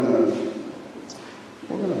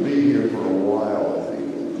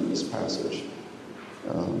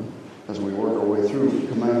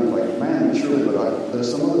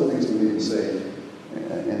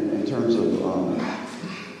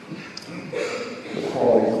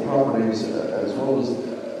properties, as well as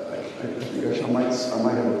I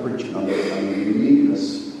might have a preaching on the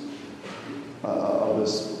uniqueness of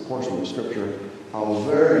this portion of Scripture, how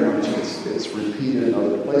very much it's repeated in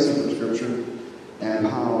other places of Scripture, and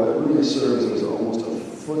how it really serves as almost a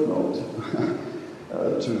footnote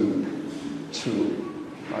to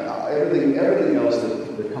everything else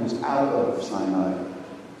that comes out of Sinai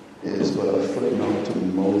is but a footnote to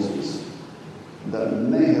Moses that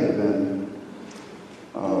may have been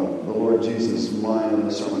the Lord Jesus' mind in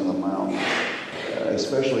the Sermon on the Mount,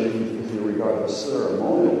 especially if you regard the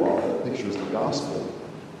ceremonial law that pictures the gospel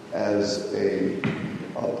as a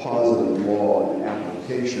positive law and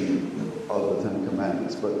application of the Ten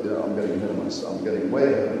Commandments. But I'm getting ahead of myself. I'm getting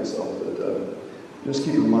way ahead of myself. But just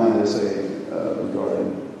keep in mind, I say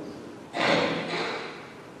regarding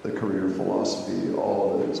the career philosophy,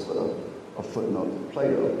 all of it is but a footnote to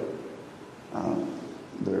Plato.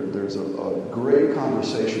 There's a great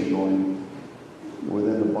conversation going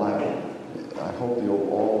within the Bible. I hope you'll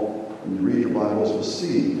all, when you read your Bibles, will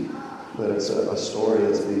see that it's a story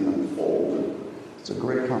that's being unfolded. It's a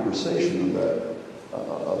great conversation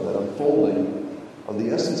of that unfolding of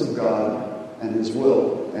the essence of God and His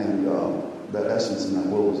will, and that essence and that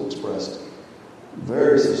will is expressed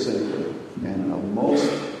very succinctly in a most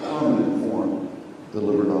prominent form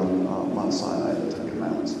delivered on Mount Sinai, the Ten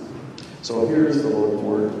Commandments. So here's the Lord's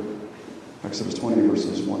word, Exodus 20,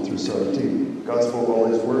 verses 1 through 17. God spoke all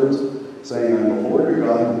His words, saying, I am the Lord your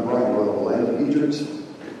God, who brought you out of the land of Egypt,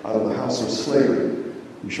 out of the house of slavery.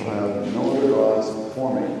 You shall have no other gods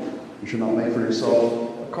before me. You shall not make for yourself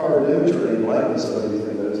a carved image or any likeness of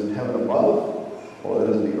anything that is in heaven above, or that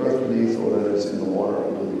is in the earth beneath, or that is in the water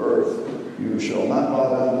under the earth. You shall not bow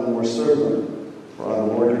down to them or serve them. For I, the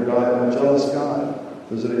Lord your God, am a jealous God,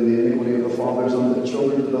 visiting the iniquity of the fathers on the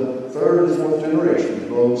children to the third and fourth generation of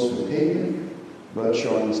those who hate me, but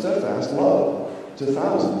showing steadfast love to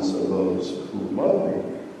thousands of those who love me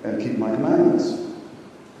and keep my commandments.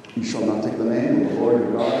 You shall not take the name of the Lord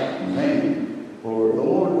your God in vain, for the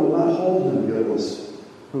Lord will not hold him guiltless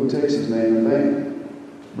who takes his name in vain.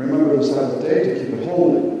 Remember the Sabbath day to keep it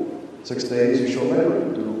holy. 6 days you shall labor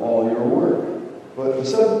and do all your work. But the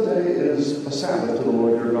seventh day is a Sabbath to the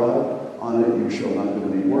Lord your God. On it you shall not do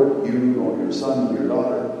any work, you nor your son nor your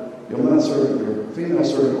daughter, your male servant, your female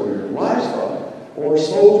servant, or your livestock, or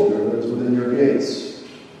sojourner that is within your gates.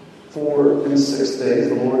 For in 6 days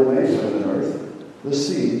the Lord made heaven and earth, the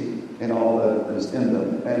sea, and all that is in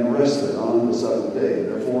them, and rested on the seventh day.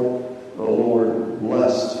 Therefore the Lord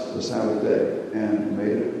blessed the Sabbath day and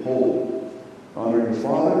made it holy. Honor your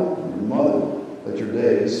father and your mother, that your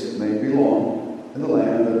days may be long in the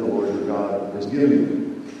land that the Lord your God has given you.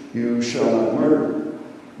 You shall not murder.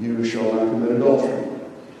 You shall not commit adultery.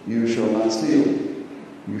 You shall not steal.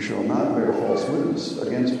 You shall not bear false witness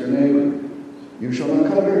against your neighbor. You shall not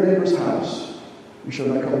covet your neighbor's house. You shall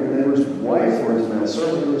not covet your neighbor's wife, or his male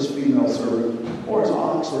servant, or his female servant, or his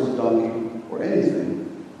ox, or his donkey, or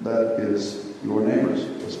anything that is your neighbor's.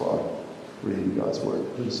 As far reading God's word.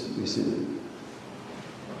 Please be seated.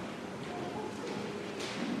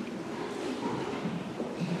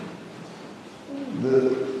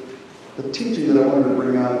 The teaching that I wanted to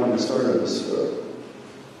bring out when I started this,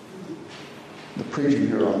 the preaching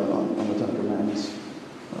here on the Ten Commandments,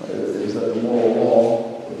 is that the moral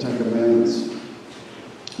law, the Ten Commandments,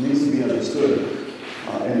 needs to be understood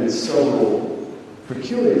in its several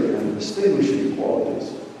peculiar and distinguishing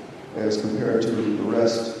qualities as compared to the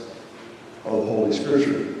rest of Holy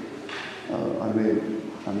Scripture.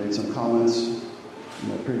 I made some comments in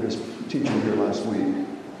my previous teaching here last week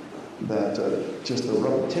that just the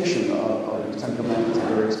repetition of the Ten Commandments in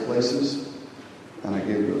various places, and I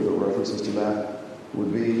gave the references to that,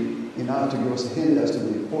 would be enough to give us a hint as to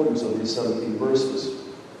the importance of these 17 verses.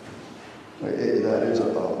 That is a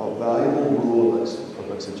valuable rule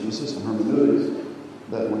of exegesis and hermeneutics,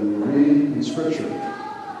 that when you read in Scripture,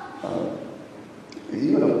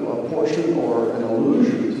 even a portion or an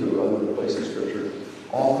allusion to another place in Scripture,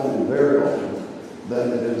 often and very often,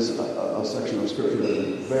 then it is a section of Scripture that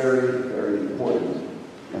is very, very important.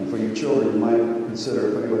 And for you children, you might consider,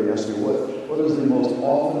 if anybody asks you, what is the most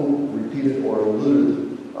often repeated or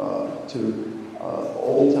alluded to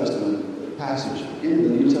Old Testament passage in the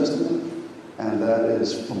New Testament? And that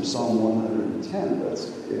is from Psalm 110.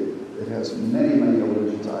 It has many, many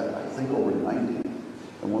allusions, I think over 90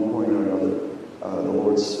 at one point or another. The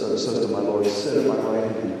Lord says to my Lord, sit at my right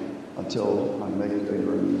hand until I make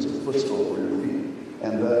your enemies a footstool for your feet.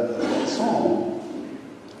 And that psalm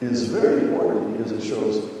is very important because it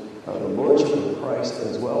shows the lordship of Christ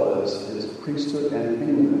as well as his priesthood and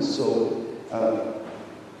kingliness. So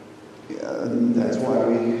That's why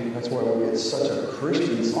it's such a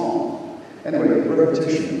Christian song. Anyway,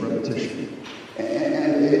 repetition.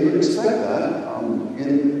 And you would expect that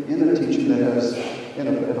in a teaching that has, in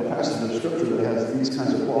a passage of Scripture that has these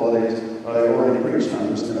kinds of qualities. I already preached. I'm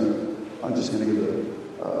just going to give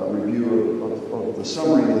a review of the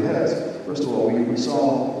summary of the heads. First of all, we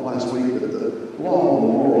saw last week that the law and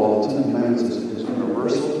the moral law, the Ten Commandments, is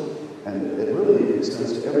universal, and it really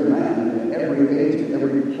extends to every man, in every age, in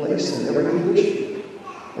every place, in every condition.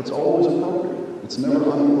 It's always appropriate. It's never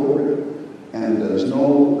inappropriate. And there's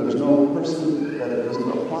no person that it doesn't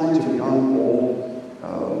apply to, young, old,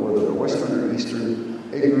 whether they're Western or Eastern,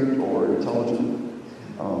 ignorant or intelligent.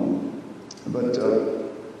 But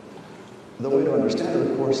the way to understand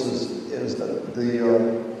it, of course, is that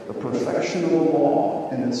the perfection of the law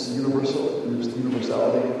and its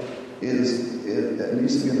universality it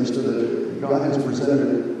needs to be understood that God has presented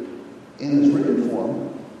it in His written form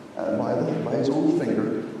by His own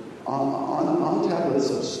finger on tablets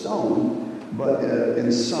of stone. But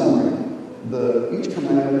in summary, each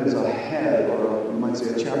commandment is a head, or you might say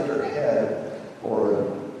a chapter head, or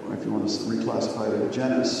if you want to reclassify it, a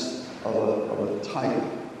genus of a type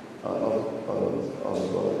of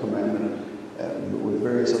a commandment, with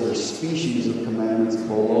various other species of commandments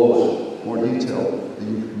below it, more detailed that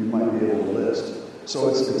you might be able to list. So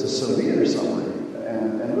it's a severe summary,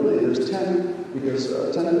 and really there's 10, because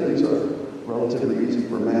 10 things are relatively easy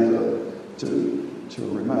for a man to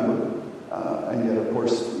remember. And yet, of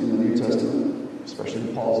course, in the New Testament, especially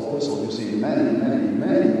in Paul's epistle, you see many, many,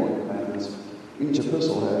 many more commandments. Each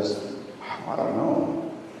epistle has, I don't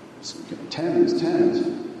know, tens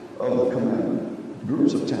of commandments,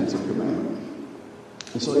 groups of tens of commandments.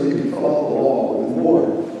 And so you can fill out the law with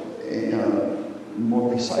more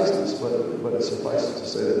preciseness, but it suffices to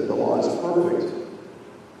say that the law is perfect,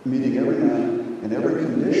 meeting every man in every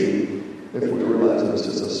condition, if we realize that it's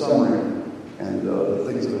just a summary. And the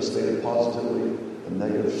things that are stated positively, the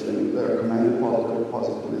negative things that are commanded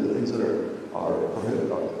positively, the things that are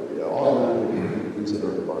prohibited, automatically, things that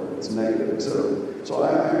are it's negative, etc. So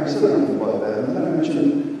I said enough about that. And then I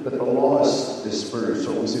mentioned that the law is spiritual.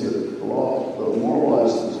 So we see that the moral law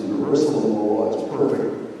is universal, the moral law is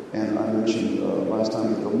perfect. And I mentioned last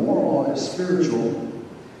time that the moral law is spiritual.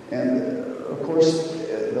 And of course,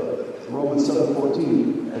 Romans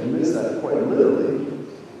 7:14 admits that quite literally.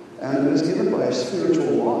 And it is given by a spiritual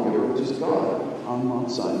lawgiver, which is God, on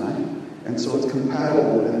Mount Sinai. And so it's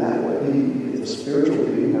compatible in that way. He is a spiritual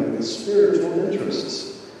being having spiritual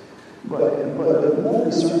interests. But more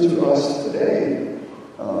concern to us today,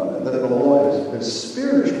 that the law is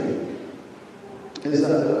spiritual, is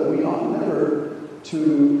that we ought never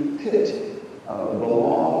to pit the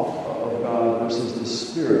law of God versus the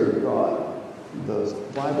Spirit of God. The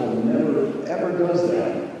Bible never, ever does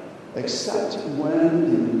that. Except when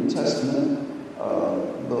in the New Testament,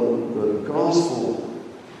 the gospel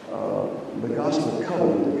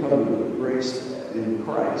covenant, the covenant of grace in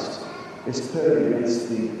Christ, is put against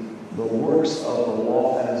the works of the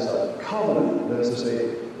law as a covenant. That is to say,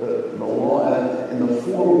 the law in the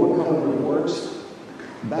form of a covenant of works,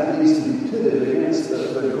 that needs to be pitted against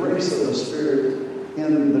the grace of the Spirit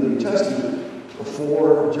in the New Testament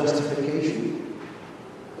for justification.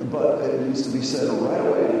 But it needs to be said right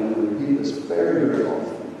away, and we repeat this very, very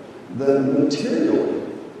often, that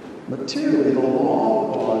materially, the law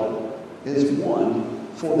of God is one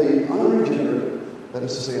for the unregenerate, that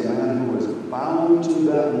is to say, a man who is bound to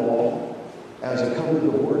that law as a covenant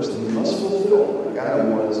of works that he must fulfill, like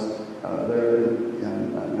Adam was there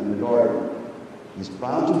in the garden. He's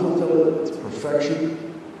bound to fulfill it. It's perfection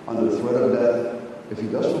under the threat of death. If he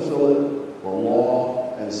does fulfill it, the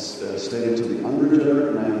law, as stated to the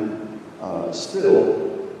unregenerate man,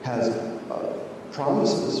 still has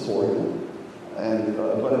promises for him. And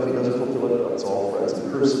but if he doesn't fulfill it, that's all threats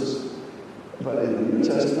and curses. But in the New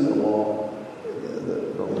Testament, the law,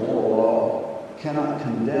 the moral law, cannot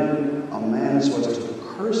condemn a man so as to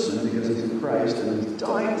curse him because he's in Christ and he's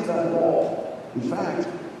dying to that law. In fact,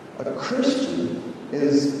 a Christian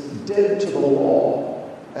is dead to the law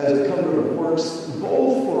as a covenant of works,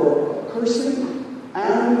 both for cursing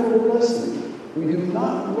and for blessing. We do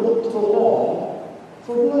not look to the law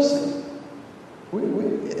for blessing.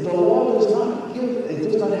 The law does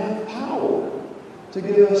not have power to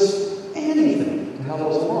give us anything to help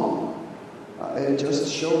us along. It just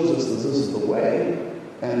shows us that this is the way,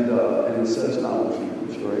 and it says now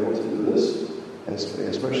if you're able to do this,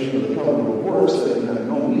 especially in the covenant of works, that you have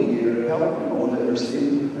no mediator to help you, no one to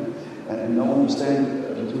intercede, and no one to stand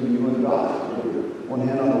between you and God. One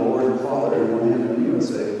hand on the Lord and Father, and one hand on you, and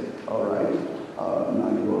say, all right, now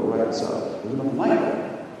you are reconciled. There's nothing like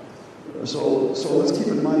that. So let's keep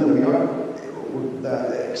in mind that we are,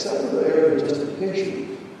 that except for the area of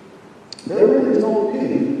justification, there really is no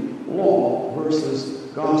opinion, law versus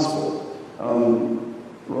gospel.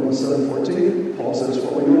 Romans 7:14, Paul says,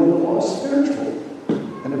 "For we know the law is spiritual."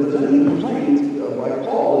 And if there's any complaint by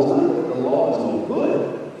Paul, is not that the law is no good,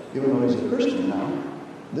 even though he's a Christian now.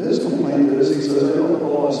 This complaint is, he says, "I know that the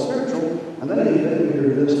law is spiritual," and then he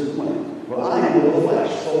hear this complaint. "Well, I am of the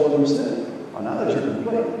flesh, soul under sin." Well, now that's your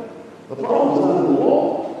complaint. The problem is not in the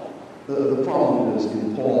law. The problem is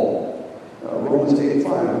in Paul. Romans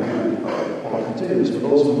 8:5, Paul continues, "For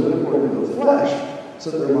those who live according to the flesh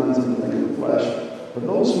set their minds on the things of the flesh, but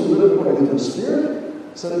those who live according to the Spirit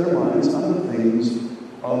set their minds on the things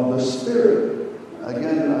of the Spirit."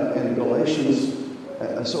 Again, in Galatians,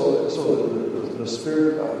 so the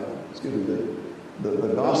Spirit, the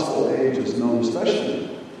gospel age is known especially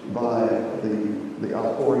by the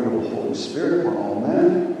outpouring of the Holy Spirit on all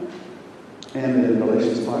men. And in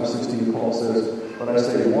Galatians 5:16, Paul says, "But I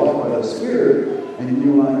say, walk by the Spirit, and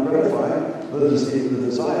you will not gratify the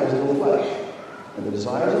desires of the flesh." And the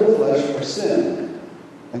desires of the flesh are sin.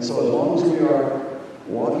 And so as long as we are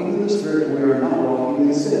walking in the Spirit, we are not walking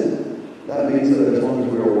in sin. That means that as long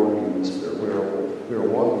as we are walking in the Spirit, we are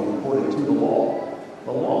walking according to the law.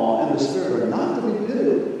 The law and the Spirit are not to be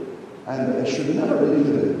pitted, and it should never be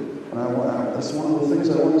pitted. And that's one of the things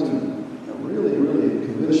I want to really, really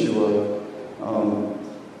convince you of,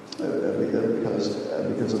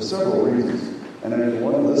 because of several reasons. And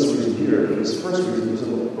one of this reason here, this first reason is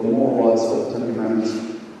the moral laws of the Ten Commandments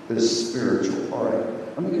is spiritual. All right,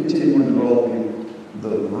 let me continue in developing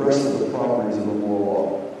the rest of the properties of the moral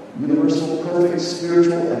law. Universal, perfect,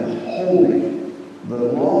 spiritual, and holy. The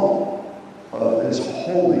law is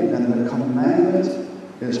holy, and the commandment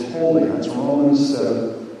is holy. That's Romans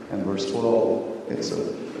 7 and verse 12.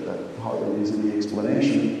 That hardly needs any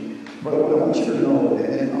explanation. But what I want you to know,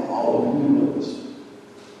 and all of you know this,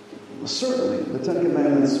 certainly the Ten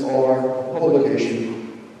Commandments are a publication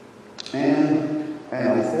and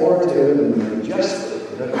an authoritative and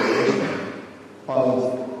majestic declaration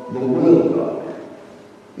of the will of God.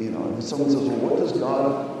 You know, if someone says, "Well, what does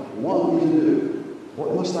God want me to do?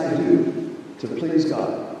 What must I do to please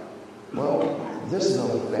God?" Well, this is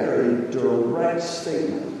a very direct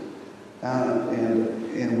statement.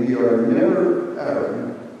 And we are never,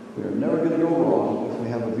 ever, we are never going to go wrong if we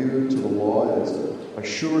have a view to the law as a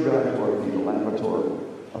sure guide to our feet, a lamp unto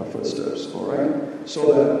our footsteps. All right? So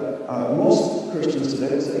that most Christians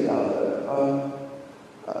today say,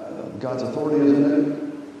 God's authority is in it,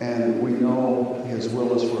 and we know His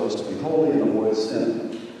will is for us to be holy and avoid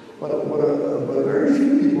sin. But very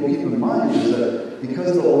few people keep in mind is that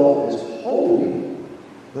because the law is holy,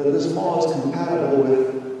 that this law is compatible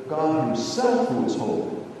with God Himself, who is holy.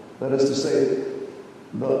 That is to say,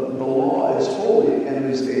 the law is holy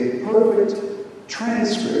and is a perfect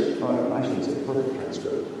transcript. I shouldn't say perfect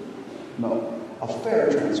transcript. No, a fair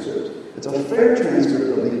transcript. It's a fair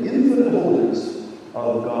transcript of the infinite holiness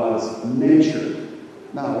of God's nature.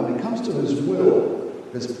 Now, when it comes to His will,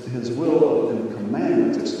 His will in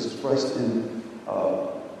commandments, it's expressed in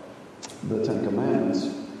the Ten Commandments.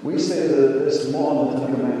 We say that this law of the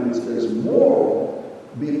Ten Commandments is moral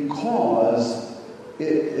because it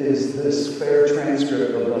is this fair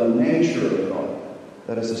transcript of the nature of God.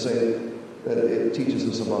 That is to say, that it teaches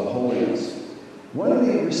us about holiness. When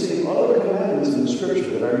we receive other commandments in the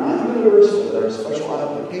Scripture that are not universal, that are special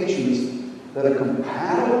applications that are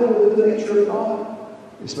compatible with the nature of God,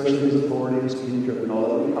 especially His authority, His kingship, and all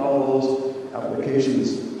that, we call those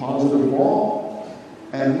applications positive law,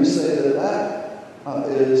 and we say that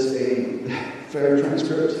is a fair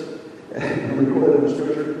transcript recorded in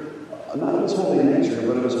Scripture, not of His holy nature,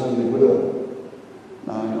 but of His holy will.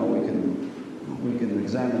 Now, you know, we can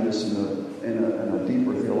examine this in a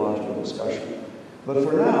deeper theological discussion. But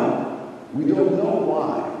for now, we don't know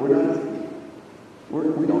why. We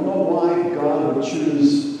don't know why God would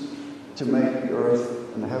choose to make the earth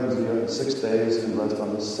and the heavens in 6 days and rest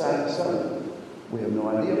on the seventh. We have no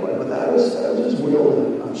idea why, but that was His will,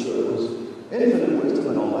 and I'm sure it was infinite wisdom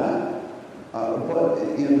and all that. But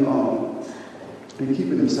in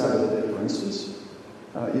keeping the Sabbath day, for instance,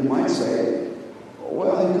 you might say,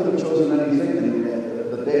 well, He could have chosen anything,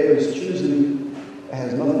 and the day of His choosing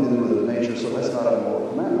has nothing to do with the nature, so that's not a moral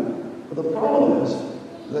commandment. But the problem is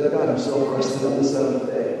that God Himself rested on the seventh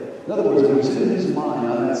day. In other words, it was in His mind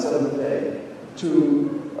on that seventh day to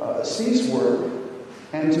cease work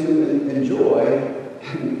and to enjoy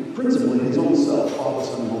principally His own self, Father,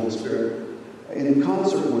 Son, and Holy Spirit, in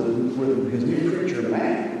concert with His new creature,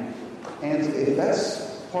 man. And if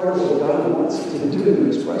that's part of what God wants to do, to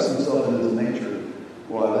express Himself in His nature,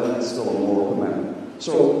 well, then it's still a moral commandment.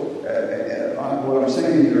 So what I'm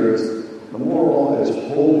saying here is the moral law is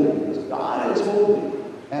holy because God is holy.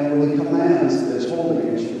 And when He commands is holy,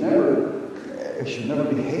 it should never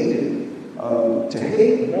be hated. To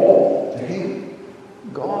hate law, to hate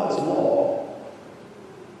God's law,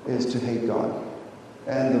 is to hate God.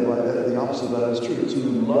 And the opposite of that is true. To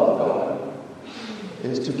love God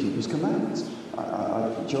is to keep His commandments.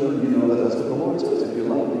 Children, you know that that's what the Lord says. If you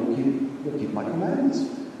love me, you'll keep my commandments.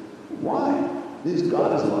 Why? Because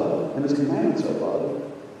God is love, and His commandments are love.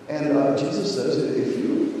 And Jesus says, if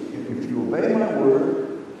you obey my word,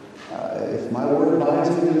 if my word abides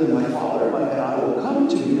in you, then my Father and I will come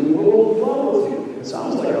to you and will dwell with you. It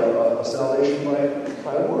sounds like a salvation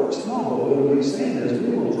by works. No, but what He's saying is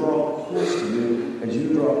we will draw close to you as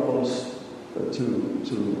you draw close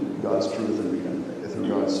to God's truth and through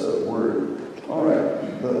God's word. All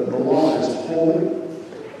right, the law is holy,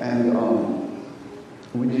 and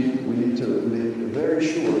we need to make very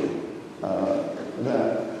sure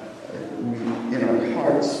that we, in our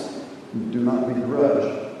hearts, do not begrudge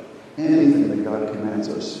anything that God commands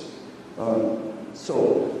us.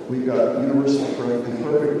 So we've got universal, and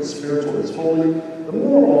perfect, spiritual, it's holy. The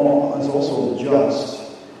moral law is also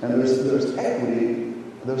just, and there's equity,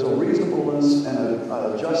 there's a reasonableness and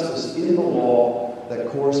a justice in the law that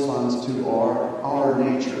corresponds to our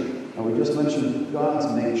nature. And we just mentioned God's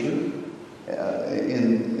nature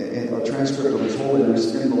in a transcript of His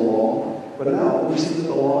holiness in the law. But now we see that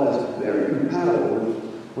the law is very compatible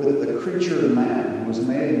with the creature man who was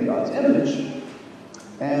made in God's image.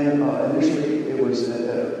 And initially it was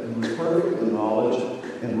perfect in knowledge,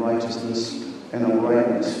 in righteousness, and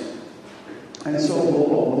uprightness. And so the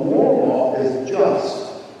moral law is just.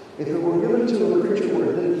 If it were given to a creature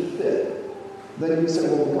where it didn't fit, then you say,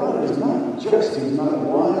 well, God is not just, He's not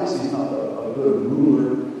wise, He's not a good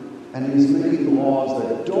ruler, and He's making laws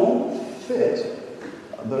that don't fit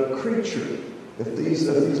the creature. If these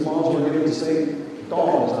laws were given to, say,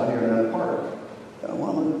 dogs out here in that park,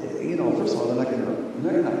 well, first of all,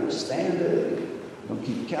 they're not going to stand it. They don't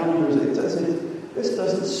keep calendars. This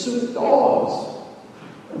doesn't suit dogs,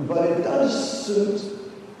 but it does suit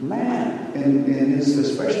man,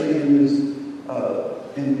 especially in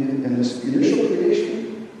his initial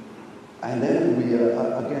creation, and then we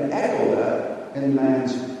again echo that in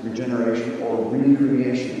man's regeneration or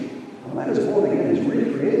recreation. When man is born again, he's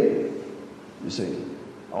recreated. You see,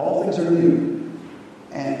 all things are new,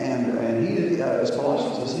 and he, as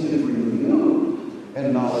Colossians says, he is renewed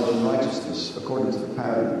in knowledge and righteousness according to the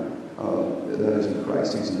pattern that is in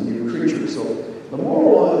Christ. He's a new creature. So the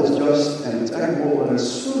moral law is just and it's equitable and it's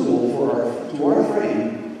suitable to our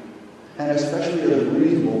frame, and especially as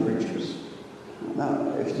reasonable creatures.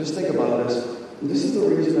 Now, if you just think about this is the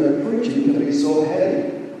reason that preaching can be so heady.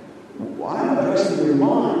 Why am I addressing your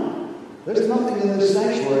mind? There's nothing in this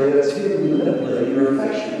sanctuary that's here to manipulate your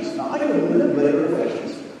affections. Now, I can manipulate your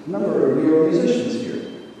affections. A number of your musicians here.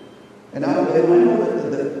 And I know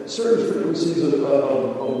that certain frequencies of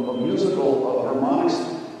musical harmonics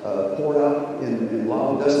poured out in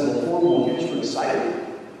loud decibel form will get you excited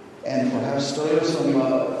and perhaps stir some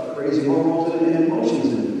crazy hormones and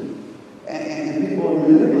emotions in you. And people are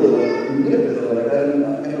manipulated like that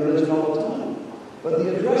in religion all the time. But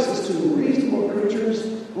the address is to reasonable creatures,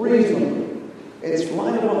 reasonably. It's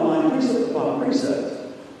line upon line, precept upon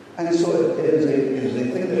precept. And so it is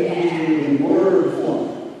a thing that comes to you in word form.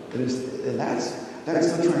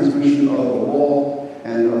 That's the transmission of the law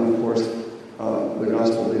and, of course, the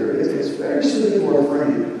gospel there. It's very suited to our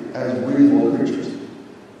frame as reasonable creatures.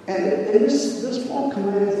 And this law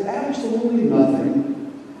commands absolutely nothing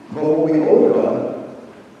but what we owe to God,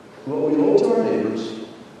 what we owe to our neighbors,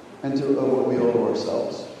 and to what we owe to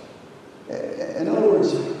ourselves. In other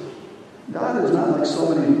words, God is not like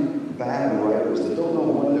so many bad writers that don't know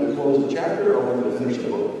when to close a chapter or when to finish a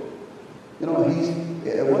book. He's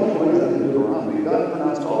at one point, I think Deuteronomy, God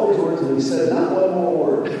pronounced all these words and He said not one more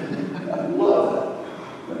word. I love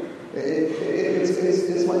that.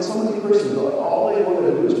 It's like so many Christians, all they want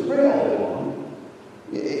to do is pray all day long,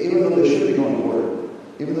 even though they should be going to work,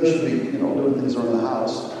 even though they should be, doing things around the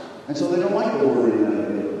house. And so they don't like the word in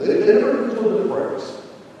that. They never do the prayers.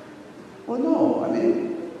 Well, no, I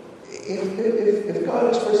mean, if God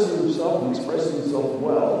expresses Himself and expresses Himself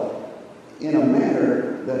well in a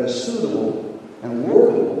manner that is suitable and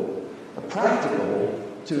workable, practicable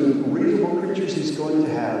to reasonable creatures, He's going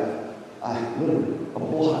to have literally a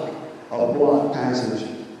block passage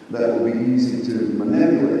that will be easy to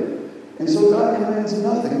manipulate. And so God commands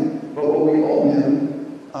nothing but what we owe Him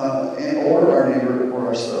or our neighbor or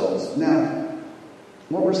ourselves. Now,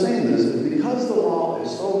 what we're saying is that because the law is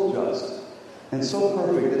so just and so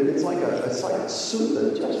perfect that it's like a suit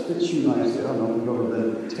that just fits you nicely. I don't know if you've ever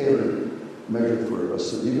been tailored, measured for a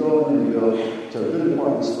suit. You go in and you go to a good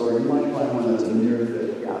department store, you might find one that's a near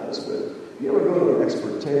fit. Yeah, that's good. If you ever go to an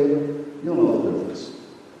expert tailor, you'll know the difference.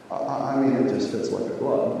 I mean, it just fits like a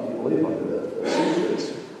glove. You can't believe how good that suit fits.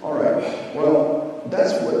 All right. Well,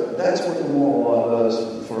 that's what the moral law does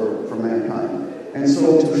for mankind. And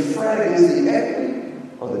so to fret against the equity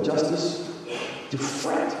or the justice, to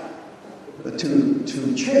fret,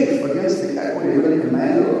 to chafe against the equity of any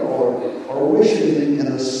command or wish in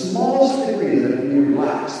the smallest degree that it be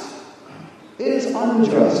relaxed, it is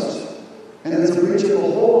unjust, and it's a breach of the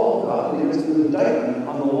whole law of God, because it's an indictment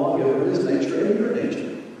on the lawgiver, his nature and your nature.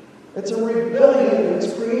 It's a rebellion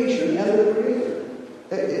against creation and the Creator.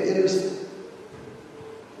 It is.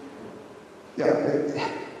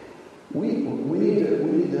 We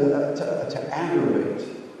need to aggravate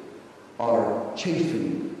our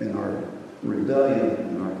chafing and our rebellion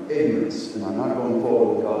and our ignorance and our not going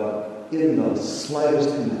forward with God in the slightest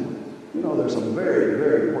commandment. You know, there's some very,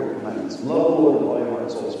 very important commandments. Love the Lord with all your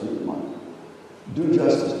heart, soul, spirit, and mind. Do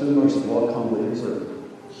justice, do mercy, walk humbly. These are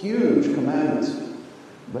huge commandments.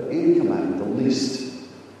 But any commandment, the least,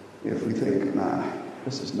 if we think,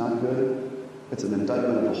 this is not good, it's an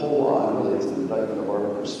indictment of the whole law, and really it's an indictment of our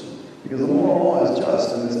person. Because the moral law is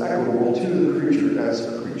just and it's equitable to the creature as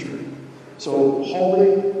a creature. So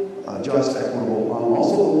holy, just, equitable,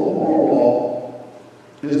 also the moral law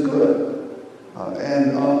is good.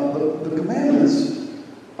 And the commandments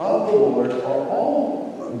of the Lord are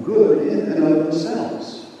all good in and of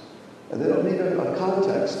themselves. They don't need a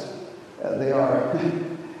context. They are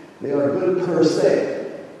good per se.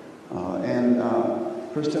 And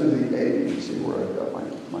 1 Timothy 8, you can see where I've got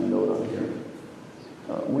my note on here.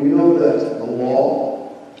 We know that the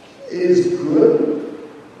law is good,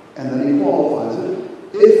 and then he qualifies it,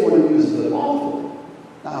 if one uses it lawfully.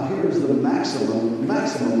 Now here's the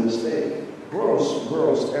maximum mistake,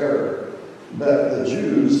 gross error that the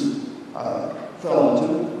Jews fell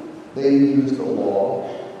into. They used the law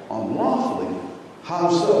unlawfully. How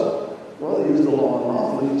so? Well, they used the law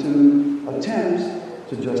unlawfully to attempt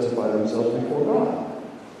to justify themselves before God.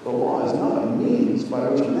 The law is not a means by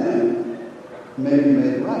which a man may be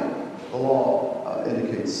made right. The law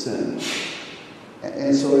indicates sin.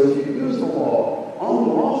 And so if you use the law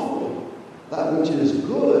unlawfully, that which is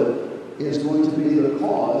good is going to be the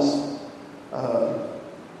cause of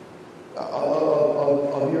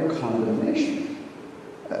your condemnation.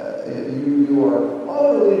 You are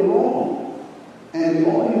utterly wrong. And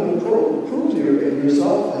all you prove to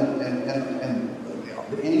yourself and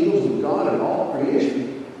the angels of God and all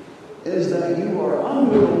creation is that you are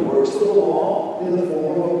under the works of the law in the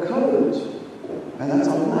form of a covenant. And that's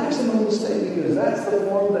a maximum mistake, because that's the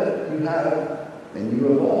form that you have, and you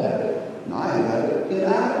have all had it, and I have had it, in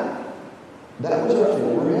Adam. That was our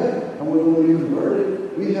former head. And when we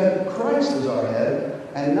converted, we had Christ as our head,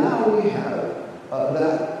 and now we have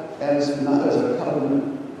that as not as a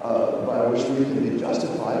covenant by which we can be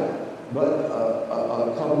justified, but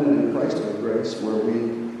a covenant in Christ of grace where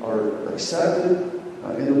we are accepted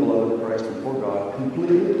in the blood of Christ before God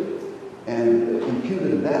completely, and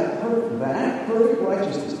imputed that perfect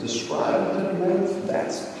righteousness described in the commandments.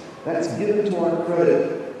 That's given to our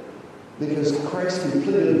credit, because Christ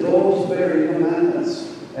completed those very commandments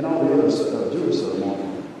and all the other Jewish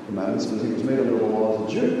ceremonial commandments, because he was made under the law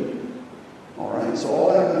as a Jew. All right, so all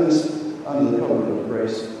that goodness under the covenant of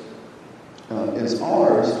grace is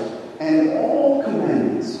ours, and all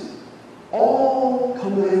commandments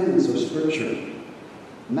of Scripture,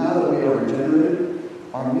 now that we are regenerated,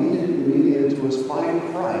 are mediated to us by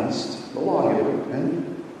Christ, the lawgiver. And,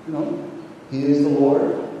 he is the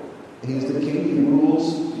Lord. He's the King. He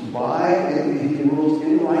rules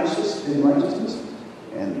in righteousness.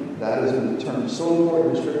 And that is a term so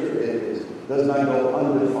important in Scripture, it does not go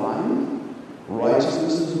undefined.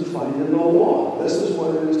 Righteousness is defined in the law. This is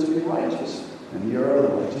what it is to be righteous. And here are the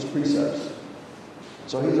righteous precepts.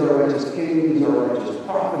 So he's our righteous King, he's our righteous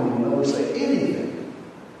prophet, and he'll never say anything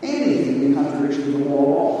in contradiction to the moral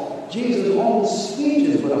law. Jesus' own speech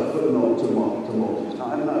is but a footnote to Moses.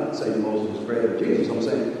 Now, I'm not saying Moses was greater than Jesus. I'm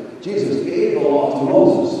saying Jesus gave the law to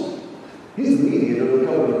Moses. He's the mediator of the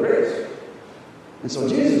covenant of grace. And so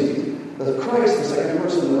Jesus, the Christ, the second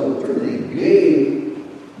person of the Trinity, gave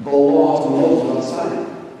the law to Moses on Sinai,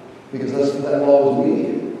 because that law was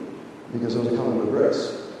mediated, because it was a covenant of grace.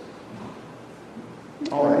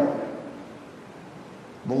 All right.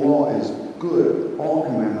 The law is good. All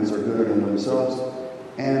commandments are good in themselves,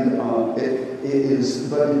 and it is.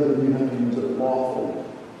 But you have to use it lawfully.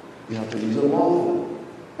 You have to use it lawfully,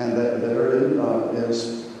 and that therein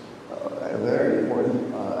is very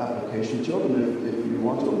important application. Children, if you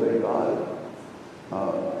want to obey God,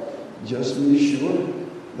 just be sure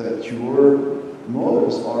that your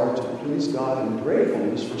motives are to please God in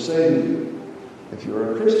gratefulness for saving you. If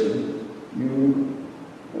you're a Christian, you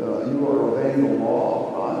are obeying the law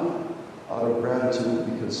of God out of gratitude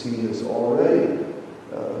because He has already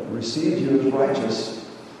received you as righteous,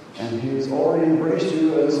 and He has already embraced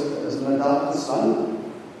you as an adopted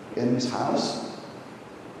son in His house,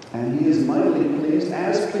 and He is mightily pleased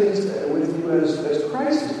with you as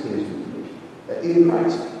Christ is pleased with you in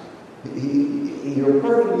Christ. You're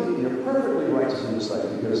perfectly righteous in His sight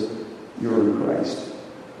because you're in Christ.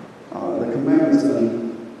 The commandments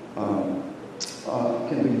then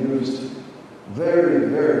can be used very,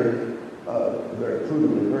 very, very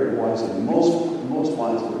prudently, very wisely, most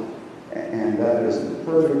wisely, and that is in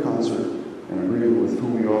perfect concert and agreement with who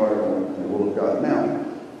we are and the will of God. Now,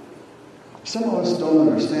 some of us don't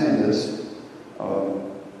understand this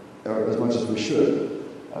as much as we should.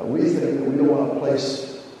 We think that we don't want to place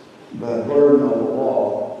the burden of the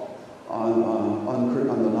law on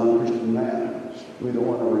the non-Christian man. We don't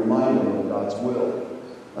want to remind him of God's will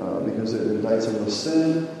because it indicts him with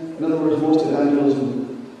sin. In other words, most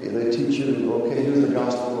evangelism, they teach you, okay, here's the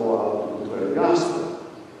gospel, go out and declare the gospel.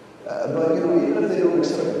 But even if they don't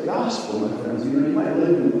accept the gospel, my friends, you might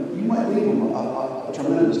leave them a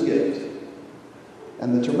tremendous gift. And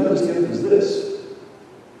the tremendous gift is this: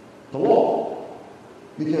 the law.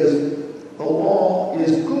 Because the law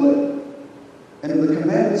is good, and the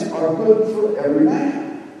commandments are good for every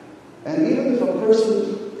man. And even if a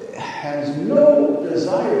person has no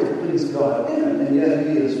desire to please God in it, and yet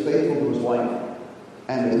he is faithful to his wife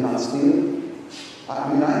and is not stealing,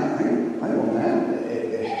 I know a man.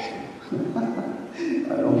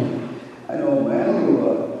 I know a man who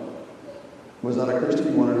was not a Christian.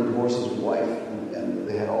 He wanted to divorce his wife, and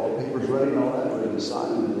they had all the papers ready and all that ready to sign.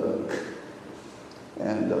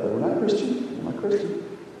 And they were not Christian.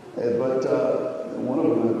 But one of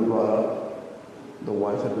them had been brought up. The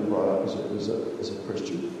wife had been brought up as a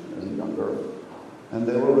Christian, as a young girl, and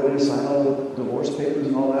they were ready to sign all the divorce papers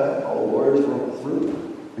and all that. All the lawyers were through,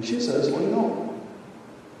 and she says, "Well,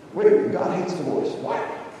 wait, God hates divorce." What?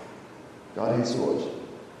 God hates divorce.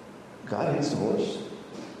 God hates divorce.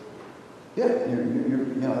 Yeah,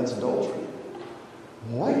 that's adultery.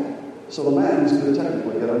 What? So the man was going to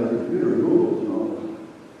technically get on the computer and Google,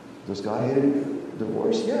 does God hate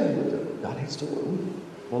divorce? Yeah, God hates divorce.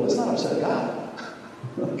 Well, let's not upset God.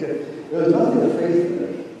 Okay, there's nothing of faith in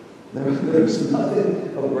it. There's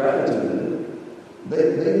nothing of gratitude in it.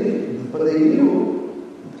 They knew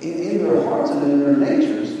in their hearts and in their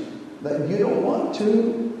natures that you don't want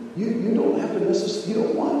to. You don't have to necessarily. You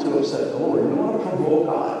don't want to upset the Lord. You don't want to provoke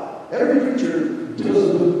God. Every creature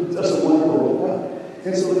doesn't want to provoke God.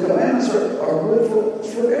 And so the commandments are good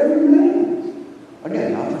for every man.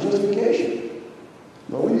 Again, not for justification.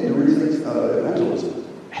 But we need to rethink evangelism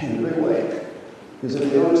in a big way. Because if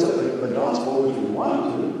they don't accept the gospel, which we want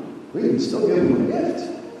to, we can still give them a gift.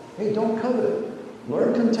 Hey, don't covet.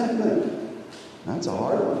 Learn contentment. That's a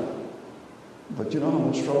hard one. But you know how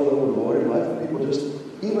much trouble that would avoid in life if people just,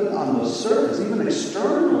 even on the surface, even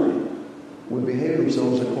externally, would behave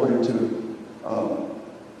themselves according to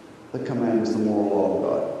the commandments, the moral law of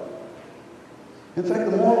God. In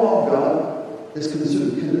fact, the moral law of God is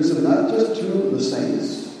conducive not just to the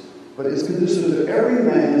saints, but it's conducive to every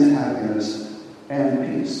man's happiness and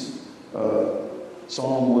peace.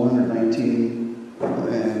 Psalm 119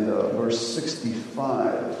 and verse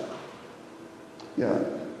 65.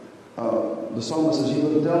 The psalmist says, "You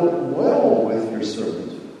have dealt well with your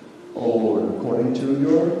servant, O Lord, according to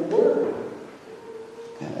your word."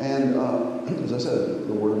 And as I said,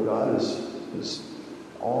 the word of God is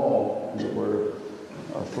all, as it were,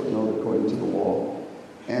 a footnote according to the law.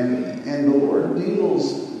 And the Lord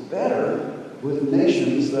deals better with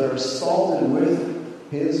nations that are salted with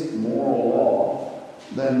His moral law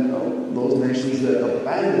than those nations that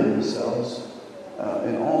abandon themselves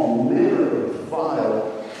in all manner of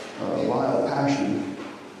vile passion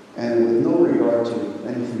and with no regard to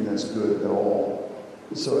anything that's good at all.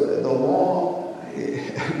 So the law,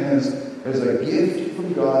 as a gift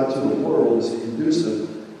from God to the world, is conducive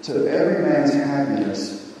to every man's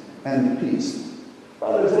happiness and peace.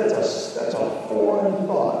 Brothers, that's a foreign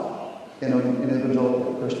thought in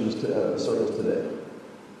evangelical Christian circles today.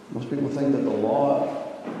 Most people think that the law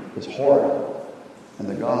is horrible and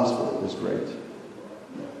the gospel is great.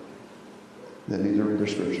 They need to read their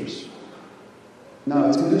scriptures. Now,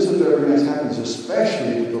 it's conducive to every man's happiness,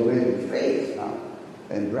 especially if you obey in faith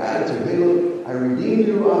and gratitude. Hey, look, I redeemed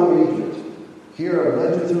you out of Egypt. Here, I've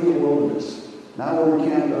led you through the wilderness. Now we're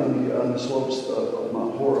encamped on the slopes of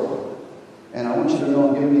Mount Horeb. And I want you to know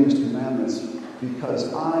I'm giving you these commandments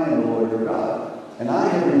because I am the Lord your God. And I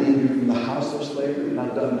have redeemed you from the house of slavery, and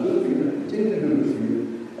I've done good for you, and I continue to do good for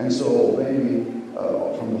you. And so obey me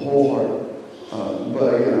from the whole heart.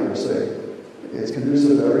 But again, I will say, it's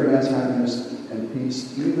conducive to every man's happiness and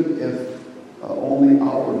peace, even if only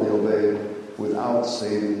outwardly obeyed without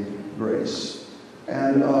saving grace.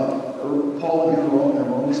 And Paul again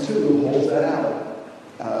in Romans 2 holds that out.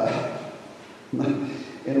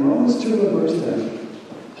 In Romans 2 and verse 10,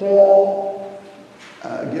 Paul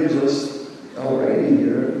gives us a rating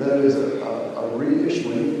here that is a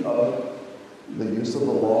reissuing of the use of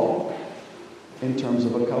the law in terms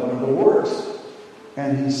of a covenant of works.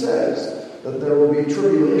 And he says that there will be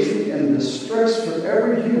tribulation and distress for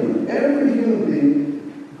every human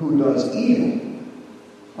being who does evil.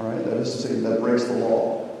 All right, that is to say, that breaks the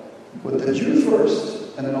law. But the Jew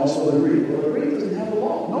first, and then also the Greek. Well, the Greek doesn't have a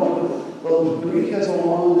law. No, the Greek has a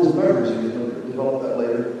law in his members. You can develop that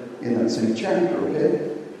later in that same chapter, okay?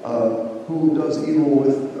 Who does evil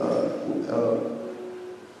with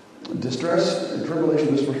distress and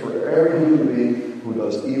tribulation is for every human being who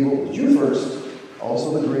does evil. The Jew first,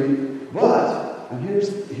 also the Greek. But, and here's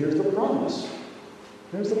the promise.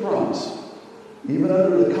 Here's the promise. Even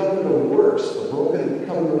under the covenant of works, the broken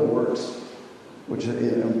covenant of works, which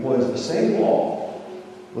employs the same law,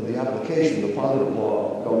 with the application, the positive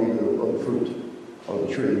law, don't eat of the fruit of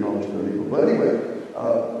the tree, knowledge of good and evil. But anyway,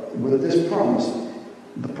 with this promise,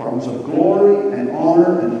 the promise of glory and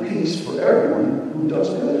honor and peace for everyone who does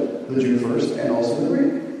good, the Jew first and also the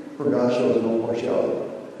Greek. For God shows no partiality.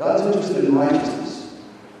 God's interested in righteousness.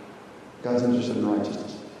 God's interested in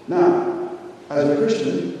righteousness. Now, as a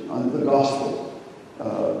Christian, under the gospel,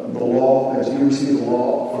 the law, as you receive the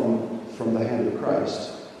law from the hand of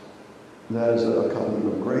Christ, that is a covenant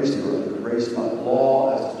of grace. You're under grace, not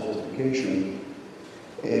law, as to justification.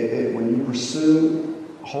 When you pursue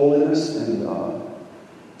holiness and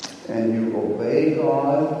you obey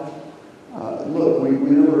God, look, we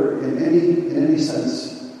never, in any sense,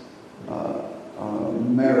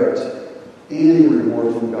 merit any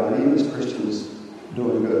reward from God, even as Christians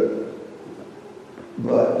doing good.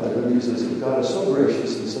 But the good news is that God is so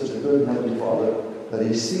gracious and such a good Heavenly Father that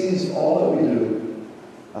He sees all that we do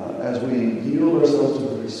as we yield ourselves to the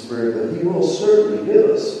Holy Spirit, that He will certainly give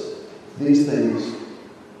us these things,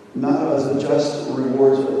 not as a just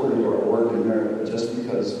rewards according to our work and merit, but just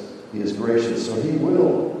because He is gracious. So He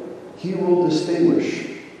will distinguish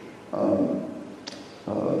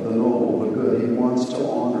the noble, the good. He wants to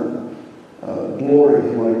honor glory.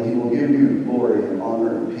 He will give you glory and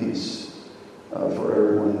honor and peace for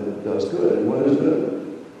everyone that does good. And what is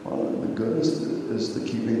good? Well, the good is the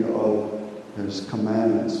keeping of His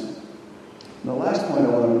commandments. And the last point I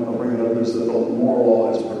want to bring up is that the moral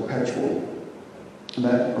law is perpetual. And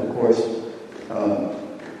that, of course,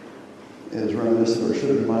 is reminiscent, or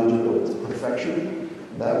should remind you of perfection.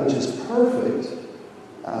 That which is perfect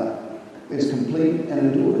is complete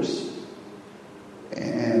and endures.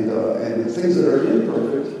 And the things that are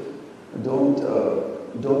imperfect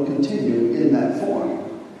don't continue in that form.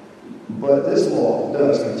 But this law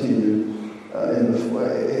does continue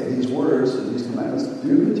these words and these commandments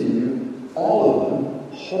do continue, all of them,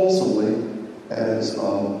 wholesomely as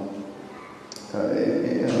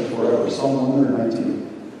forever. Psalm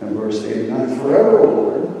 119 and verse 89. Forever, O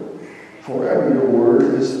Lord, forever your word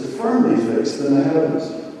is firmly fixed in the heavens.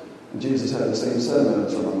 And Jesus had the same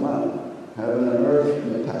sentiments on the Mount. Heaven and earth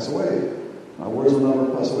may pass away. My words will never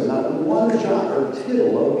pass away. Not one jot or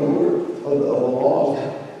tittle of the word of the law.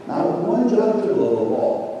 Not one jot or tittle of the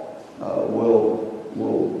law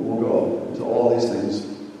will go until all these things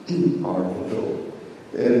are fulfilled.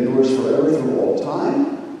 It endures forever through all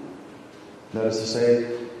time. That is to say,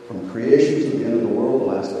 from creation to the end of the world, the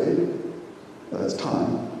last day. That's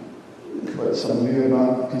time. But some of you have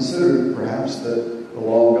not considered, perhaps, that the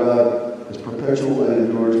law of God is perpetual and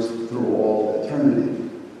endures through all eternity,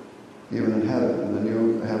 even in heaven, in the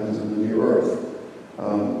new heavens and the new earth.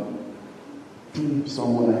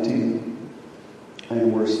 Psalm 119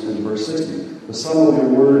 and verse 60. The sum of your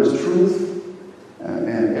word is truth,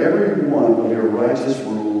 and every one of your righteous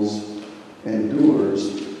rules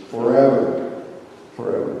endures forever.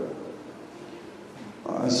 Forever.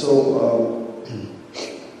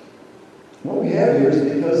 What we have here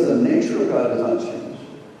is because the nature of God has not changed,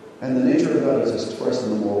 and the nature of God is expressed in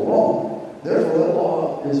the moral law. Therefore, that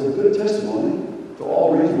law is a good testimony to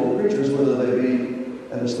all reasonable creatures, whether they be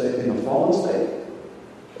in a fallen state,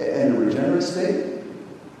 in a regenerate state,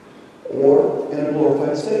 or in a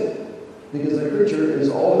glorified state. Because the creature is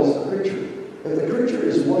always a creature. If the creature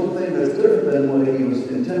is one thing that's different than what he was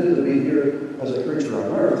intended to be here as a creature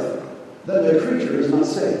on earth, then the creature is not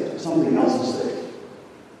saved. Something else is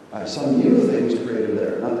saved. Some new thing was created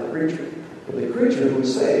there, not the creature. But the creature who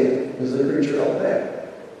is saved is the creature up there.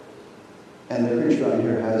 And the creature down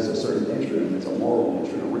here has a certain nature, and it's a moral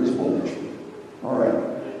nature, a reasonable nature. All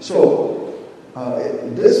right. So,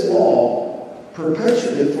 this law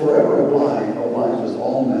perpetually, forever obliges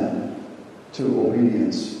all men to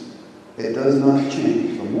obedience. It does not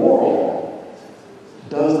change. The moral law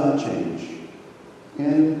does not change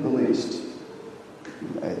in the least.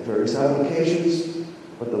 Various applications,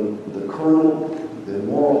 but the kernel, the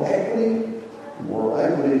moral equity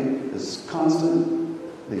is constant.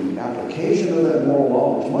 The application of that moral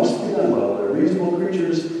law, which must be done by the reasonable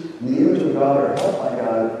creatures in the image of God, are helped by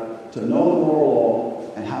God to know the moral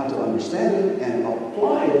law and how to understand it and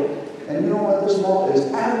apply it. And you know what? This law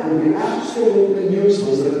would be absolutely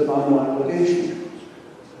useless if it found no application.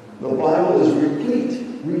 The Bible is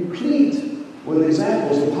replete with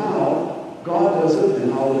examples of how God does it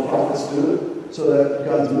and how the prophets do it, so that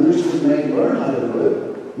God's ministers may learn how to do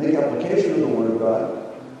it, make application of the Word of God,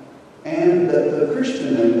 and that the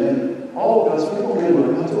Christian and all of God's people may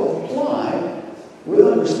learn how to apply with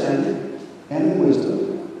understanding and wisdom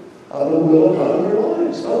the will of God in their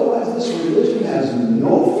lives. Otherwise, this religion has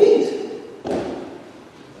no feet.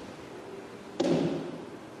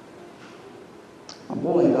 I'm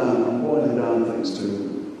boiling down things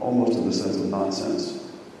to almost in the sense of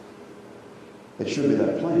nonsense. It should be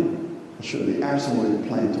that plain. It should be absolutely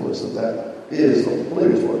plain to us that is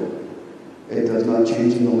obligatory. It does not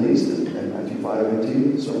change in the least. In Matthew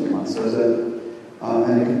 5:18, the Sermon on the Mount says that.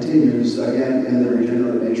 And it continues, again, in the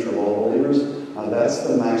regenerate nature of all believers. That's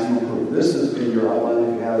the maximum proof. This is in your outline, if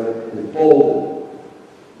you have it, in bold.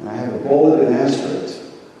 And I have it bolded and asterisked.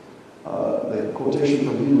 The quotation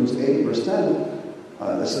from Hebrews 8, verse 10,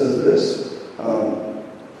 that says this,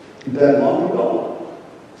 that long ago,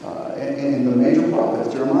 in the major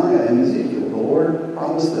prophets, Jeremiah and Ezekiel, the Lord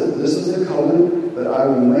promised that this is the covenant that I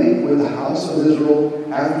will make with the house of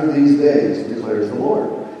Israel after these days, declares the Lord.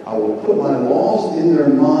 I will put my laws in their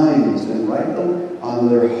minds and write them on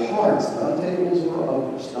their hearts, not tables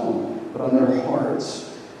of stone, but on their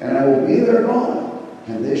hearts. And I will be their God,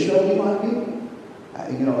 and they shall be my people.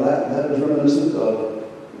 That is reminiscent of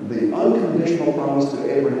the unconditional promise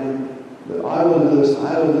to Abraham that I will do this,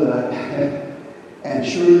 I will do that, and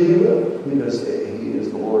surely he will, because he is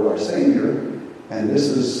the Lord our Savior. And this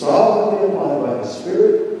is sovereignly applied by His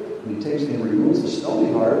Spirit. He removes the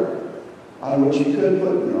stony heart on which He could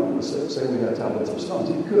put, say we had tablets of stones.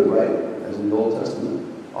 He could write, as in the Old Testament,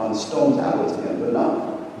 on stone tablets again, but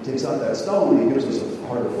no. He takes out that stone and He gives us a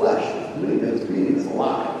heart of flesh. It's being, it's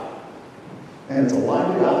alive. And it's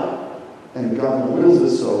alive to God. And God wills it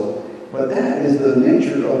so. But that is the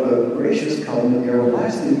nature of the gracious covenant, the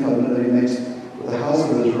everlasting covenant that He makes with the house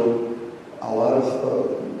of Israel.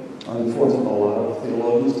 Unfortunately, a lot of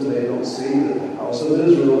theologians today don't see that the house of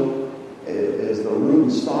Israel is the root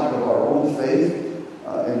and stock of our own faith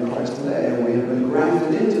in Christ today. And we have been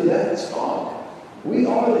grafted into that stock. We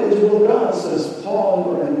are the Israel of God, says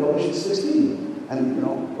Paul in Galatians 16. And,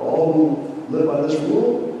 for all who live by this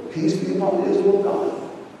rule, peace be upon the Israel of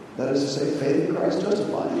God. That is to say, faith in Christ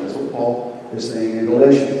justifying. That's what Paul is saying in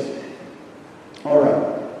Galatians. All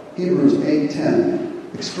right. Hebrews 8:10.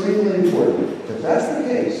 Extremely important. If that's the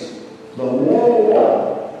case, the moral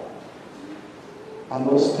law on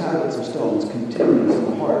those tablets of stones continues in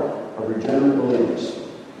the heart of regenerate believers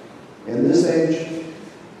in this age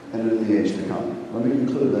and in the age to come. Let me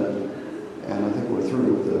conclude that, and I think we're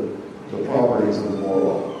through with the properties of the moral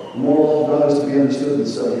law. The moral law of God is to be understood in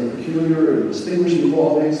several peculiar and distinguishing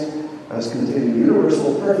qualities as containing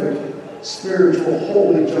universal, perfect, spiritual,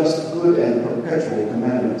 holy, just, good, and perpetual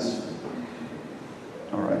commandments.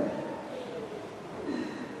 All right.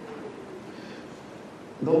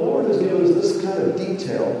 The Lord has given us this kind of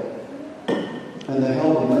detail and the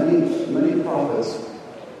help of many, many prophets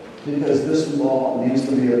because this law needs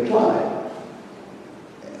to be applied.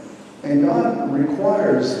 And God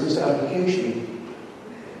requires this application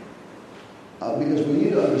because we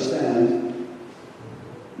need to understand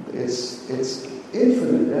it's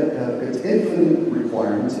infinite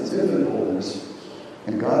requirements, it's infinite holiness.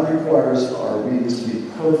 And God requires our obedience to be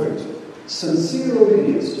perfect. Sincere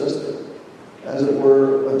obedience, just as it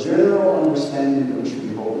were, a general understanding that we should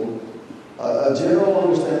be holy. A general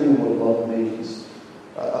understanding of what love means.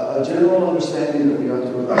 A general understanding that we ought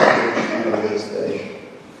to go to this day.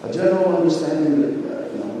 A general understanding that,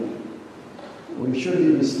 we shouldn't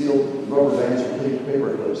even steal rubber bands or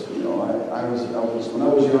paper clips. When I was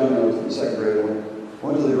young, I was in the second grade, I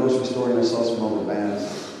went to the grocery store and I saw some rubber bands.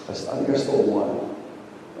 I think I stole one.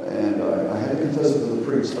 And I had to confess it to the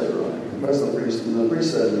priest later on. I confessed to the priest, and the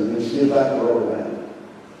priest said, give back the rubber band.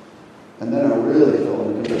 And then I really felt a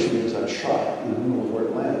conviction because I shot, and who knows where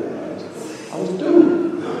it landed. I was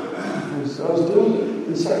doomed. I was doomed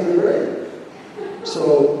in second grade.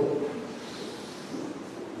 So,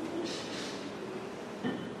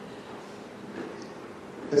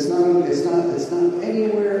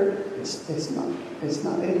 it's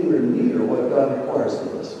not anywhere near what God requires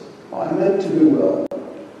of us. I meant to do well.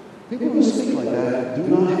 People who speak like that do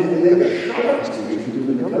not have a sharp distinction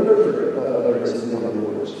between other graces and other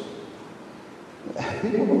words.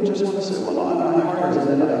 People who just want to say, well, my heart is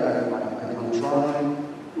in it, I'm trying.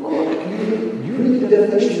 Look, you need a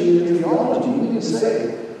definition in your theology. You need to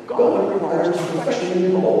say, God requires perfection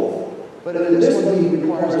in both. But in this one, He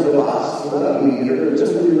requires of us, without mediator, in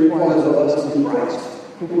this one, He requires of us in Christ,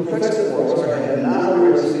 who perfects it for us, our head, and now we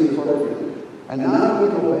are received perfectly. And now we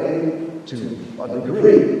can obey to a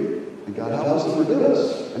degree. And God helps us to forgive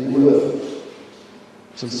us, and He will.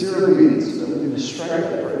 Sincere obedience, that we need to strike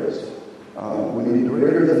that praise. We need a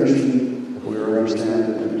greater definition if we are to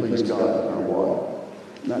understand and please God in our walk.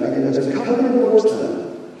 Now, again, as a covenant works then,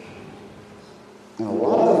 and a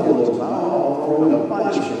lot of theologians now throw in a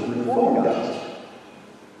bunch of reform guys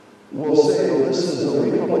will say, oh, this is a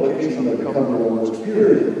republication of the covenant works,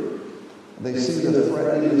 period. They see the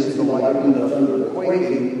threatening, they see the lightning, the thunder, the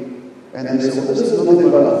quaking, and they say, well, this is nothing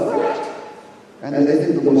but a threat. And they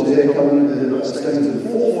think the Mosaic covenant stands in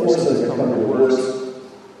full force as the covenant works.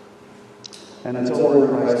 And it's over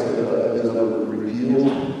Christ as never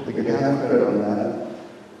repealed. They can have credit on that.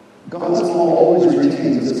 God's law always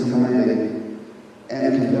retains its commanding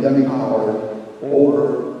and condemning power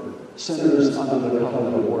over sinners under the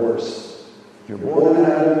covenant of works. If you're born in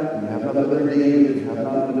Adam, you have not been redeemed, you have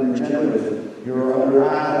not been regenerated, you're under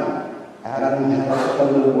Adam. Adam had a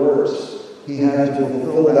covenant of works. He had to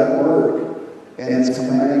fulfill that work. And its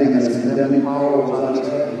commanding and its condemning power was on his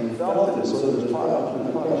head, and he felt it, so there was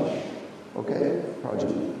progeny. Okay?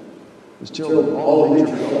 Progeny. His children, all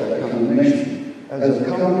nature felt that condemnation. As a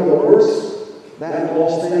covenant of works, that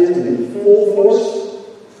law stands in full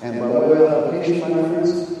force, and by way of application, my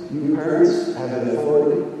friends, you parents have the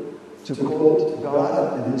authority to quote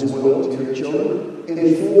God and His will to your children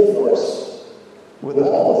in full force, with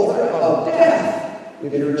all the threat of death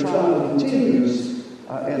if your child continues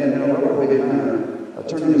in a reprobate manner,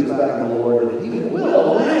 turning his back on the Lord. He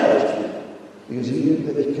will annihilate you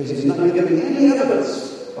because he's not giving any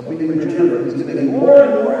evidence of being regenerate. He's giving more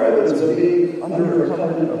and more evidence of being under a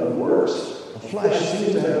covenant of works. The flesh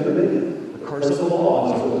seems to have dominion. The curse of the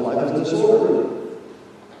law, so his life is disorderly.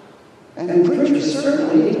 And preachers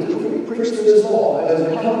certainly need to preach this law as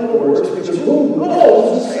a covenant of works, because who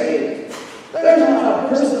knows who's saved? There's not a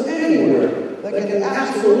person anywhere that can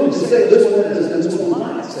absolutely say this one is and this one's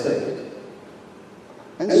not saved.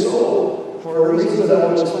 And so, for reasons that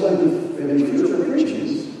I will explain in future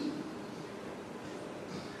preachings,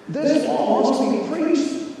 this law must be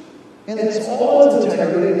preached in all its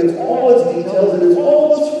integrity, in all its details, and in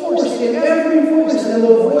all its force, in every voice. And the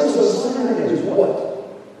voice of Sinai is what?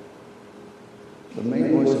 The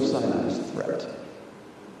main voice of Sinai is threat.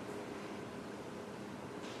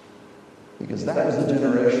 Because that was the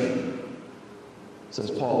generation,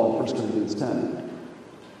 says Paul in 1 Corinthians 10,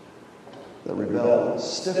 that rebelled,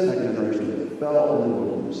 stiff-necked generation that fell in the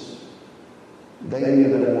wilderness. They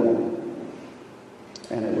needed their warning.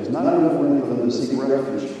 And it was not enough for them to seek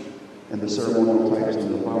refuge in the ceremonial types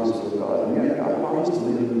and the promises of God. And yet God promised to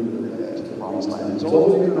lead them to the promised land. He's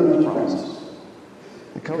always given them promises.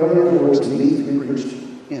 The covenant of works needs to be preached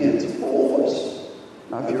in its full force.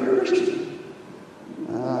 Now, if you're a Christian,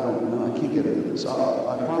 I don't know, I can't get into this.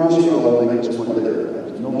 I promise you I'll make this point later.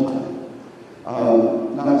 There's no time.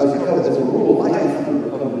 Now, as a rule of life under the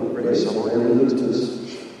covenant of grace, I've already alluded to this.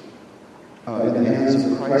 In the hands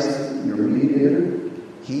of Christ, your mediator,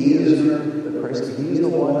 He is the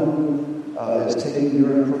one who is taking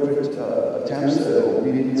your imperfect attempts at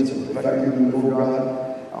obedience and perfecting them before God.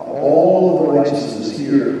 All of the righteousness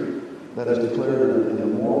here that is declared in the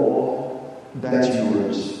moral law, that's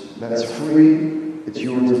yours. That's free. It's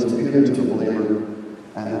yours. It's imputed to the believer,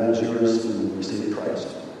 and that is yours when you receive Christ.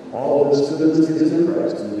 All of this goodness is in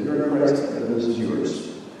Christ, and if you're in Christ, then this is yours.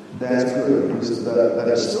 That's good. That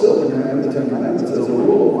is still in the Ten Commandments. As a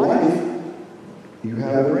rule of life, you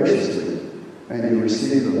have graciously, and you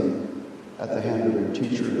receive them at the hand of your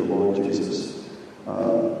teacher, the Lord Jesus.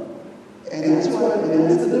 And that's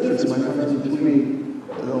the difference, my friends, between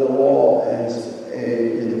the law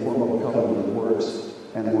in the form of a covenant of works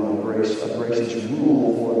and one of grace, a gracious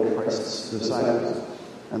rule for Christ's disciples.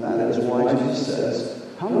 is why Jesus says,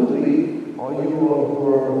 "Come to me, all you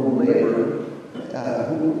who labor,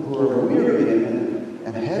 who are weary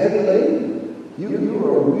and heavy laden. You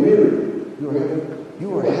are weary.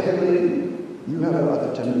 You are heavy laden. You have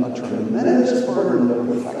a tremendous burden of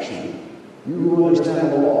perfection. You who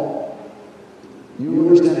understand the law. You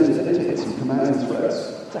understand his dictates and commands and threats.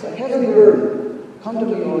 It's a heavy burden. Come to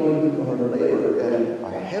me, all you who are labor and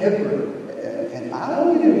are heavy burden, and I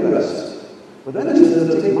will give you rest." But then he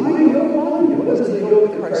says, "Take my yoke on you." What is the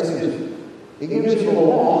yoke that Christ gives you? He gives you the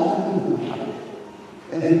law.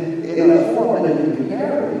 And in a form that you can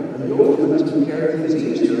carry, a yoke is meant to carry things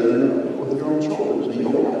easier than with your own shoulders. A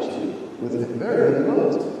yoke actually, with very heavy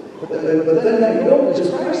loads. But then that yoke is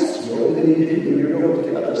Christ's yoke, and you can your yoke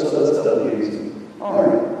together, so that's doubly easy. All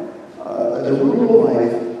right. As a rule of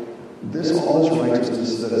life, all this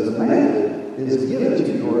righteousness that is demanded is given to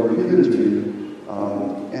you or given to you.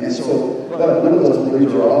 And so, but none of those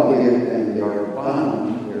beliefs are obligated and they are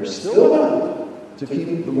bound. They're still bound to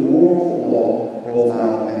keep the moral law both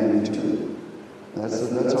now and in eternity.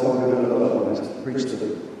 That's how we're going to love when I preach the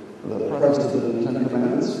preface to the Ten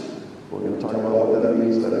Commandments. We're going to talk about what that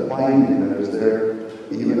means, that binding that is there,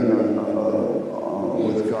 even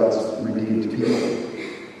with God's redeemed people.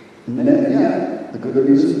 And then, yeah, the good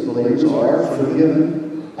news is believers are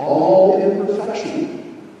forgiven all imperfection,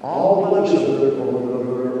 all blemish of their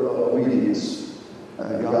obedience.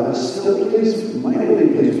 God is still pleased, mightily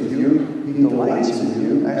pleased with you. He delights in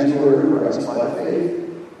you as you are in Christ by faith,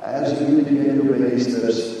 as you begin to obey His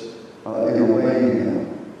steps in obeying Him.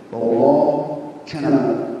 The law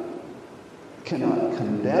cannot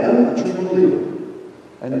condemn a true believer,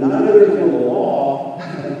 and neither can the law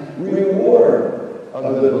reward a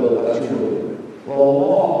true believer. The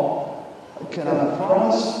law cannot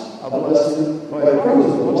promise a blessing. Well, it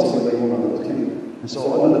promises a blessing that you want to obtain. And so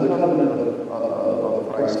under the covenant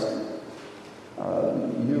of Christ,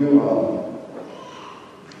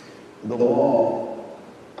 the law,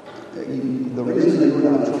 the reason that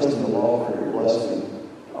you're not trusting the law for your blessing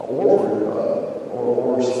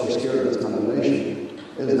or scared of its condemnation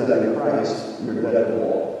is that in Christ you're dead to the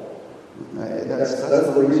law. That's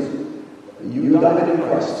the reason. You died in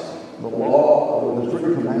Christ. The law, the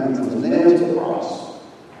written commandments, was nailed to the cross.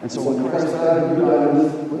 And so when Christ died, you died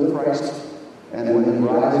with Christ. And when He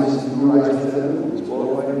rises, you rise with Him. He's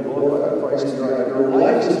glorified with Christ. Your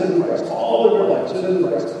life is in Christ. All of your life is in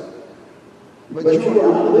Christ. But you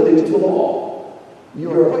are not living to the law. You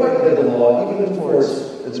are quite dead to the law, even for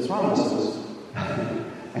its promises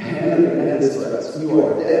and its threats. You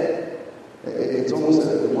are dead. It's almost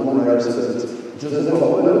as one writer says, it's as if a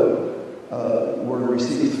widow were to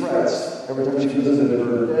receive threats every time she visited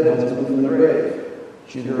her dead husband in the grave.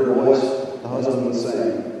 She'd hear a voice, the husband was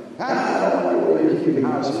saying, I don't know where you're keeping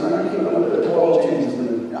house. You're not keeping up with the 12 chains.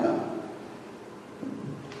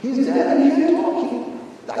 He's dead and he can't talk.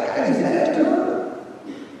 That guy's dead to her.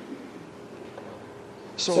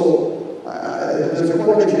 So, there's a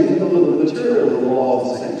quandary in the material of the law of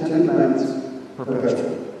the same. 10 Commandments, perpetual.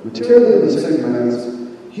 Material of the same commandments,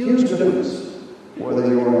 huge difference, whether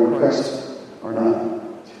you are in Christ or not.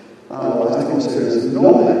 The last thing I'll say is,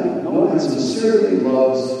 no man sincerely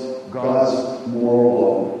loves God's moral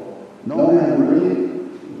law. No man really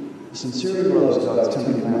sincerely loves God's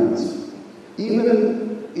 10 Commandments,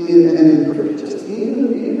 even imperfectly,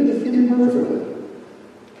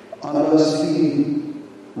 unless he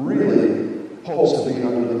really hopes to be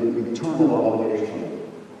under the eternal obligation.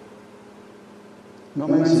 No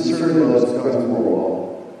man sincerely loves God's moral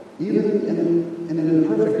law, even in an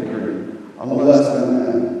imperfect degree, unless that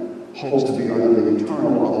man hopes to be under the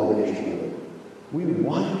eternal obligation of it. We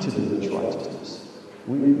want to do this righteousness.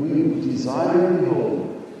 We desire to be holy,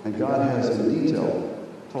 and God has in detail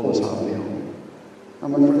told us how to be holy. Now,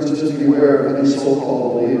 my friends, just beware of any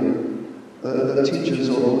so-called believer that teaches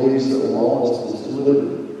or believes that lawlessness is liberty,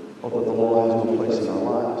 or that the law has no place in our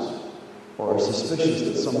lives, or are suspicious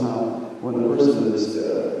that somehow when a person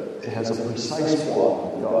has a precise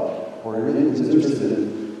walk with God, or is interested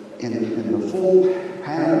in the full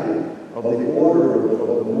panoply of the order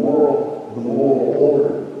of the moral order,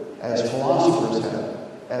 as philosophers have,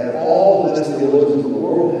 and all the best theologians in the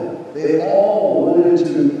world have. They all wanted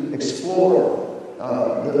to explore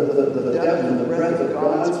the depth and the breadth of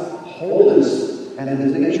God's holiness and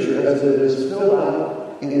His nature as it is filled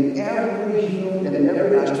out in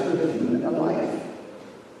every aspect of human life.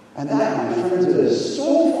 And that, my friends, is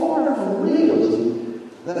so far from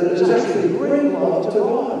legalism that it is actually great love to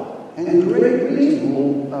God and great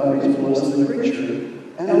reasonableness in the creature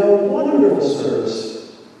and a wonderful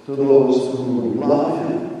service to those who love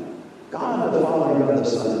Him. God the Father and God the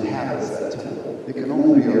Son inhabits that temple. It can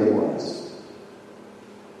only be otherwise.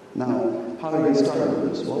 Now, how do we get started with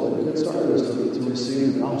this? Well, to get started is to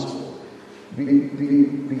receive the gospel.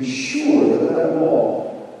 Be sure that that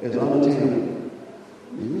wall is unattainable.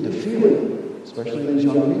 You need to feel it, especially these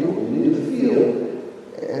young people. You need to feel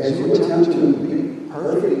as you attempt to be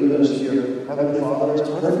perfect, even as your Heavenly Father is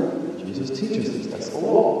perfect. Jesus teaches this. That's the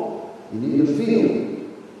law. You need to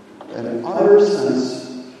feel an utter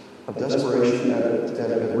sense of desperation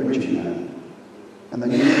at reaching that. And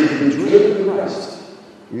then you need to be driven to Christ.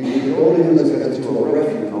 You need to go to Him as to a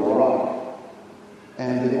refuge, a rock.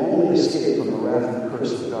 And the only escape from the wrath and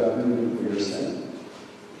curse of God due for your sin.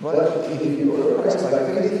 But if you go to Christ by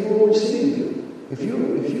faith, He will receive you. If you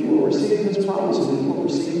will receive His promises, He will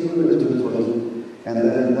receive you into His bosom. And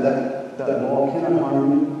then that wall cannot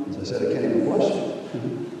harm you. As I said, it can't even flush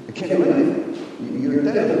you. It can't do anything. You're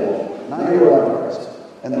dead to the wall. Now you're out of Christ.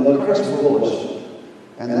 And the Christ will bless you.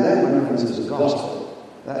 And that, my friends, is the gospel.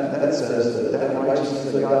 That says that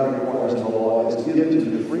righteousness that God requires in the law is given to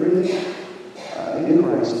you freely in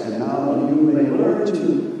Christ. And now you may learn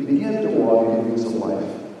to begin to walk in the news of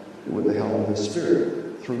life with the help of His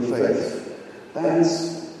Spirit through faith.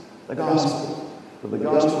 That's the gospel. For the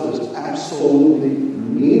gospel is absolutely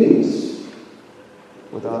meaningless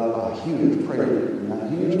without a huge prelude. And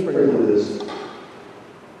that huge prelude is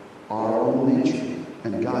our own nature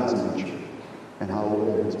and God's nature, and how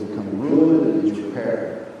it has become ruined and needs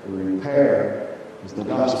repair. The repair is the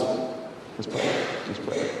gospel. Let's pray. Just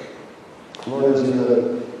pray. Lord, as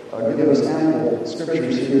you give us ample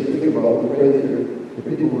scriptures here to think about, we pray that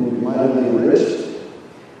your people would be mightily enriched,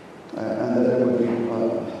 and that they would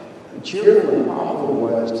be cheerful and profitable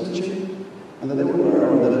while it's teaching, and that they would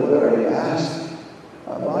learn that whatever you ask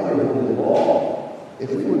by your holy law, if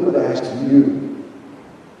we would ask you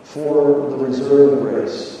for the reserve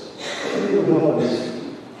grace, that you would help us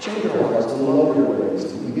change our hearts to love your ways,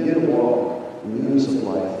 to begin to walk in the newness of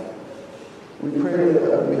life. We pray that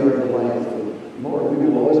that would be our delight. Lord, we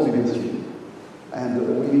will always be with you, and that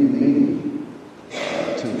we need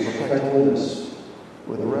to perfect holiness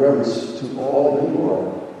with reverence to all that you are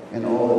and all that